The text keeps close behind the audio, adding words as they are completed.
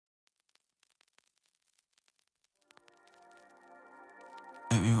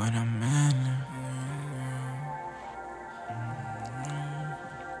Baby, wait a minute.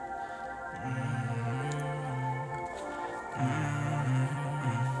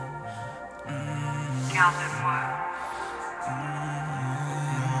 Garde-moi.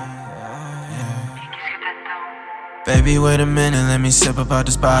 Qu'est-ce que t'attends? Baby, wait a minute, let me sip about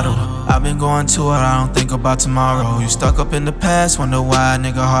this bottle. I've been going to it, I don't think about tomorrow. You stuck up in the past, wonder why a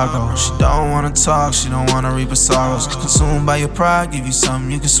nigga heart broke. She don't wanna talk, she don't wanna reap her sorrows. Consumed by your pride, give you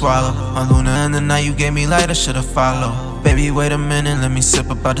something you can swallow. My Luna in the night, you gave me light, I should've followed. Baby, wait a minute, let me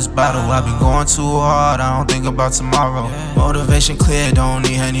sip about this bottle. I've been going too hard, I don't think about tomorrow. Motivation clear, don't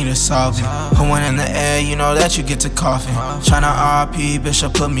need to solve it. Put one in the air, you know that you get to coughing. Tryna RP,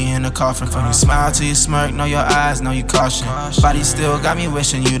 Bishop put me in the coffin. From your smile to your smirk, know your eyes, know you caution. Body still got me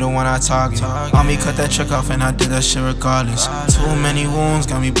wishing you the one I target. On me cut that trick off and I did that shit regardless. Too many wounds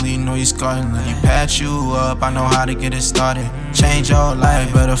got me bleeding, know you scarring. Let me patch you up, I know how to get it started. Change your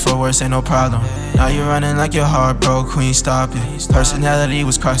life, better for worse, ain't no problem. Now you're running like your heart broke, queen, stop it. Personality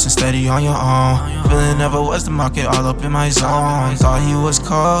was crossing steady on your own. Feeling never was the market, all up in my zone. Thought he was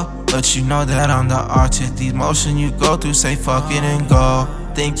cold, but you know that I'm the artist. The emotion you go through, say fuck it and go.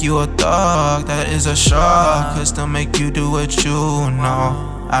 Think you a dog, that is a shock. Could still make you do what you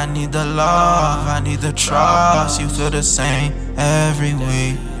know. I need the love, I need the trust. You feel the same every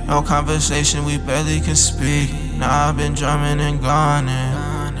week. No conversation, we barely can speak. Now I've been drumming and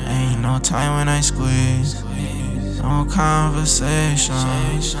gunning. Ain't no time when I squeeze. No conversation,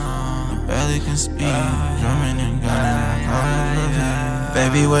 we barely can speak. Drumming and gunning.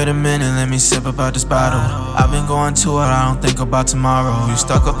 Baby, wait a minute, let me sip about this bottle. I've been going to it, I don't think about tomorrow. You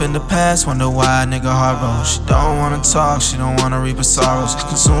stuck up in the past, wonder why a nigga heart broke. She don't wanna talk, she don't wanna reap her sorrows.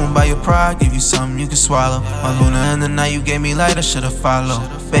 Consumed by your pride, give you something you can swallow. My Luna in the night, you gave me light, I should've followed.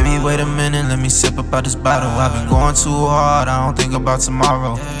 Baby, wait a minute, let me sip about this bottle. I've been going too hard, I don't think about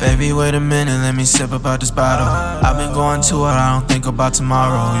tomorrow. Baby, wait a minute, let me sip about this bottle. I've been going to it, I don't think about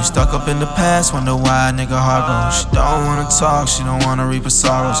tomorrow. You stuck up in the past, wonder why a nigga heart broke. She don't wanna talk, she don't wanna reap her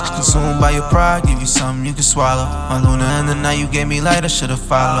sorrows. Consumed by your pride, give you something you can swallow. My Luna in the night, you gave me light, I should've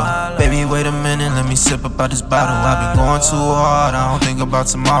followed. Baby, wait a minute, let me sip about this bottle. I've been going too hard, I don't think about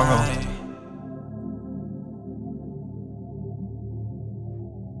tomorrow.